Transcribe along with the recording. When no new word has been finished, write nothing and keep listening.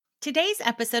Today's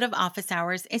episode of Office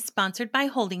Hours is sponsored by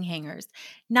Holding Hangers.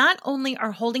 Not only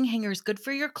are holding hangers good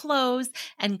for your clothes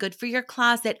and good for your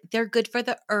closet, they're good for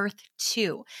the earth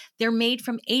too. They're made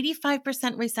from 85%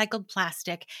 recycled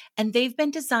plastic, and they've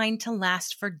been designed to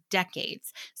last for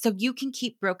decades, so you can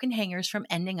keep broken hangers from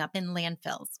ending up in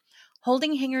landfills.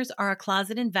 Holding hangers are a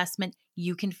closet investment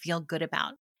you can feel good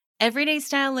about. Everyday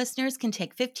Style listeners can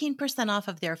take 15% off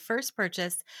of their first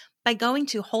purchase by going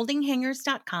to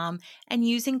holdinghangers.com and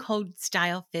using code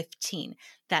STYLE15.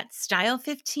 That's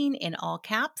STYLE15 in all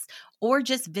caps, or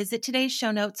just visit today's show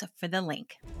notes for the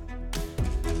link.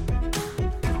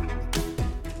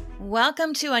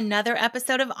 Welcome to another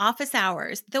episode of Office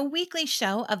Hours, the weekly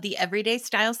show of the Everyday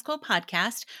Style School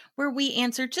podcast, where we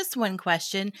answer just one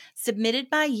question submitted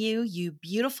by you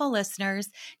beautiful listeners,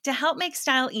 to help make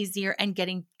style easier and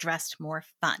getting dressed more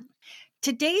fun.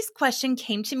 Today's question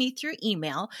came to me through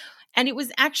email, and it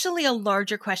was actually a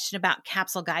larger question about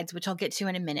capsule guides, which I'll get to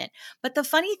in a minute. But the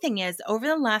funny thing is, over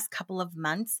the last couple of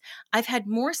months, I've had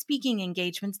more speaking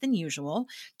engagements than usual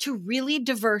to really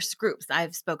diverse groups.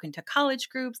 I've spoken to college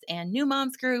groups and new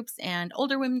moms groups and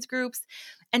older women's groups,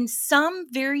 and some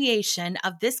variation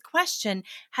of this question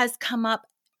has come up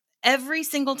every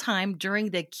single time during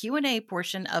the Q&A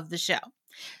portion of the show.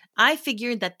 I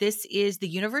figured that this is the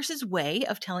universe's way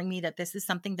of telling me that this is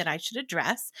something that I should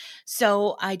address.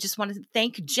 So I just wanted to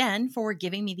thank Jen for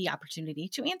giving me the opportunity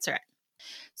to answer it.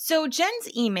 So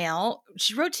Jen's email,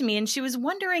 she wrote to me and she was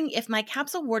wondering if my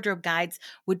capsule wardrobe guides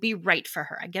would be right for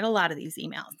her. I get a lot of these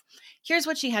emails. Here's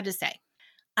what she had to say.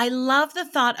 I love the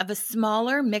thought of a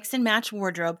smaller mix and match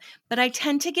wardrobe, but I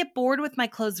tend to get bored with my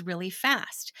clothes really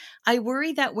fast. I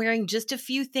worry that wearing just a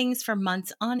few things for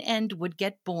months on end would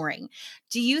get boring.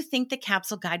 Do you think the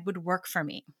capsule guide would work for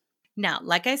me? Now,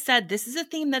 like I said, this is a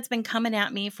theme that's been coming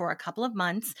at me for a couple of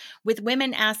months, with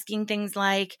women asking things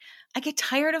like, I get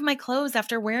tired of my clothes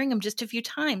after wearing them just a few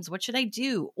times. What should I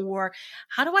do? Or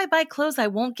how do I buy clothes I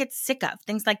won't get sick of?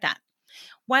 Things like that.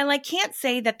 While I can't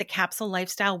say that the capsule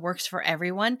lifestyle works for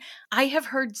everyone, I have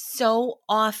heard so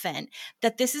often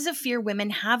that this is a fear women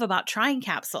have about trying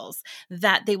capsules,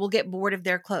 that they will get bored of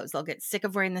their clothes. They'll get sick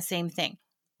of wearing the same thing.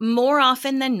 More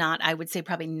often than not, I would say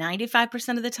probably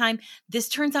 95% of the time, this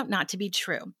turns out not to be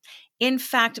true. In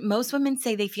fact, most women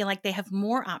say they feel like they have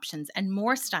more options and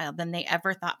more style than they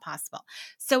ever thought possible.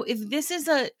 So if this is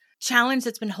a challenge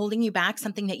that's been holding you back,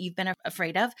 something that you've been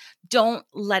afraid of, don't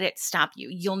let it stop you.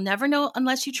 You'll never know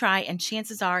unless you try, and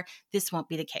chances are this won't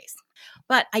be the case.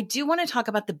 But I do want to talk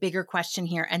about the bigger question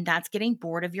here, and that's getting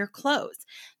bored of your clothes.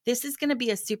 This is going to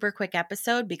be a super quick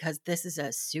episode because this is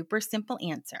a super simple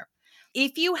answer.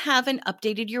 If you haven't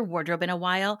updated your wardrobe in a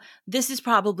while, this is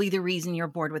probably the reason you're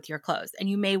bored with your clothes, and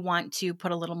you may want to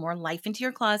put a little more life into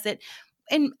your closet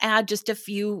and add just a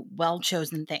few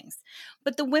well-chosen things.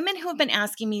 But the women who have been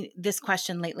asking me this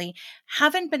question lately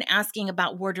haven't been asking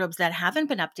about wardrobes that haven't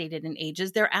been updated in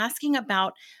ages. They're asking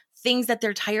about things that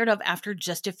they're tired of after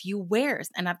just a few wears.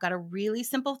 And I've got a really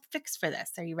simple fix for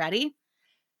this. Are you ready?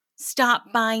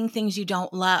 Stop buying things you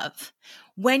don't love.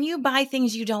 When you buy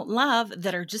things you don't love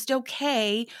that are just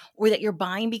okay, or that you're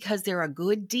buying because they're a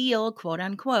good deal, quote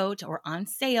unquote, or on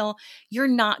sale, you're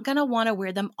not going to want to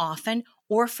wear them often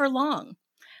or for long.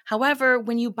 However,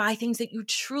 when you buy things that you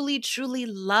truly, truly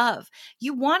love,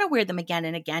 you want to wear them again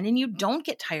and again, and you don't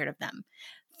get tired of them.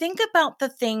 Think about the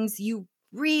things you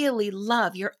really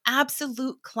love, your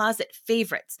absolute closet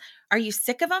favorites. Are you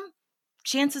sick of them?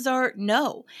 Chances are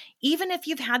no. Even if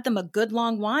you've had them a good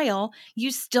long while, you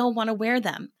still want to wear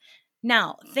them.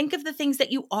 Now, think of the things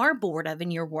that you are bored of in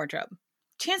your wardrobe.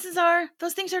 Chances are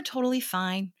those things are totally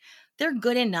fine. They're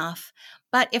good enough.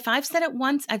 But if I've said it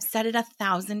once, I've said it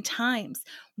 1,000 times.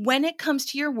 When it comes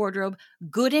to your wardrobe,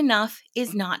 good enough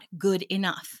is not good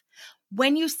enough.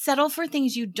 When you settle for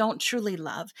things you don't truly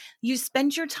love, you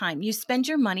spend your time, you spend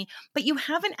your money, but you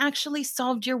haven't actually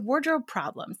solved your wardrobe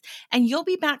problems. And you'll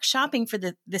be back shopping for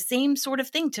the same sort of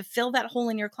thing to fill that hole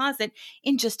in your closet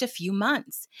in just a few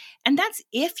months. And that's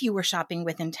if you were shopping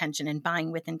with intention and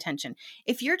buying with intention.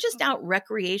 If you're just out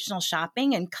recreational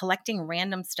shopping and collecting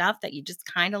random stuff that you just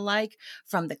kind of like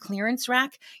from the clearance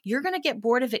rack, you're going to get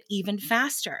bored of it even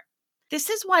faster. This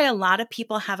is why a lot of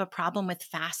people have a problem with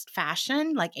fast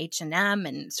fashion like H&M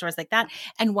and stores like that,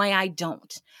 and why I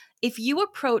don't. If you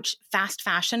approach fast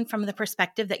fashion from the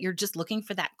perspective that you're just looking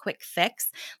for that quick fix,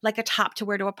 like a top to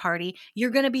wear to a party, you're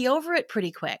going to be over it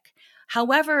pretty quick.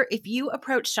 However, if you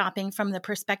approach shopping from the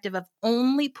perspective of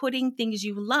only putting things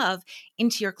you love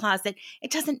into your closet,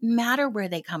 it doesn't matter where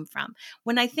they come from.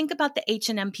 When I think about the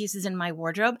H&M pieces in my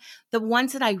wardrobe, the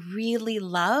ones that I really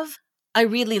love, I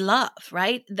really love,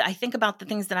 right? I think about the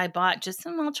things that I bought just,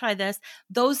 I'll try this.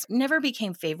 Those never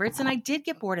became favorites, and I did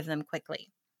get bored of them quickly.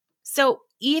 So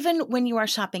even when you are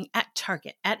shopping at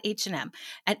Target, at H&M,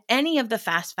 at any of the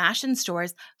fast fashion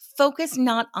stores, focus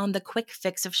not on the quick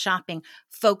fix of shopping.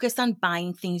 Focus on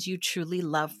buying things you truly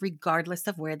love, regardless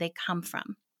of where they come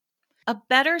from. A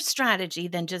better strategy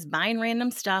than just buying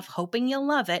random stuff, hoping you'll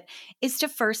love it, is to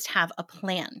first have a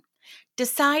plan.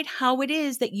 Decide how it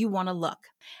is that you want to look.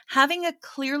 Having a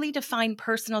clearly defined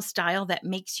personal style that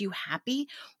makes you happy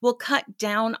will cut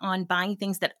down on buying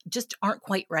things that just aren't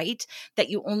quite right, that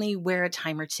you only wear a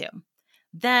time or two.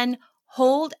 Then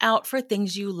hold out for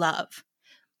things you love.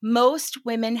 Most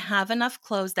women have enough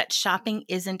clothes that shopping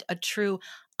isn't a true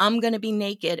I'm going to be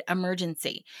naked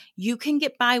emergency. You can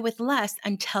get by with less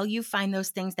until you find those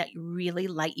things that really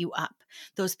light you up,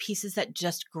 those pieces that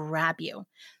just grab you.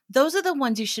 Those are the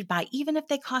ones you should buy, even if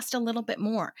they cost a little bit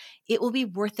more. It will be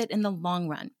worth it in the long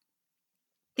run.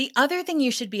 The other thing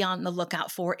you should be on the lookout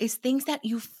for is things that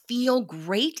you feel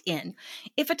great in.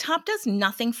 If a top does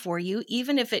nothing for you,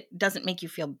 even if it doesn't make you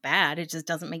feel bad, it just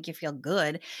doesn't make you feel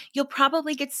good, you'll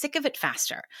probably get sick of it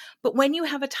faster. But when you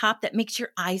have a top that makes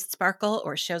your eyes sparkle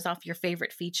or shows off your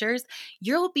favorite features,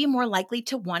 you'll be more likely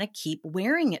to want to keep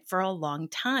wearing it for a long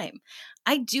time.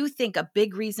 I do think a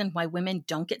big reason why women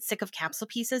don't get sick of capsule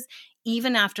pieces,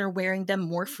 even after wearing them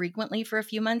more frequently for a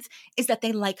few months, is that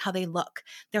they like how they look.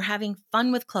 They're having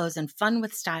fun with clothes and fun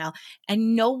with style.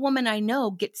 And no woman I know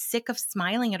gets sick of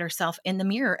smiling at herself in the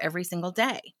mirror every single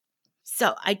day.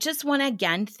 So I just want to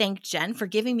again thank Jen for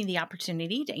giving me the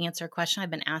opportunity to answer a question I've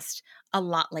been asked a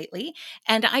lot lately.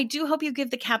 And I do hope you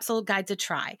give the capsule guides a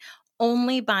try.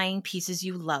 Only buying pieces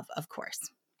you love, of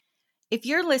course. If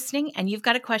you're listening and you've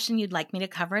got a question you'd like me to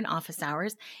cover in office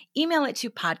hours, email it to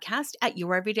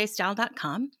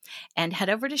podcast@youreverydaystyle.com and head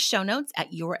over to show notes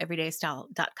at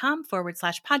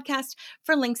youreverydaystyle.com/podcast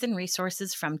for links and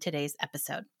resources from today's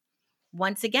episode.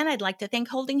 Once again, I'd like to thank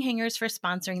Holding Hangers for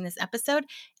sponsoring this episode.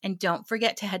 And don't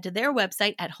forget to head to their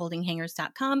website at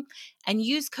holdinghangers.com and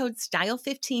use code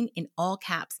STYLE15 in all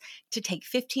caps to take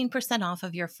 15% off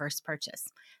of your first purchase.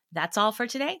 That's all for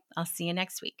today. I'll see you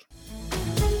next week.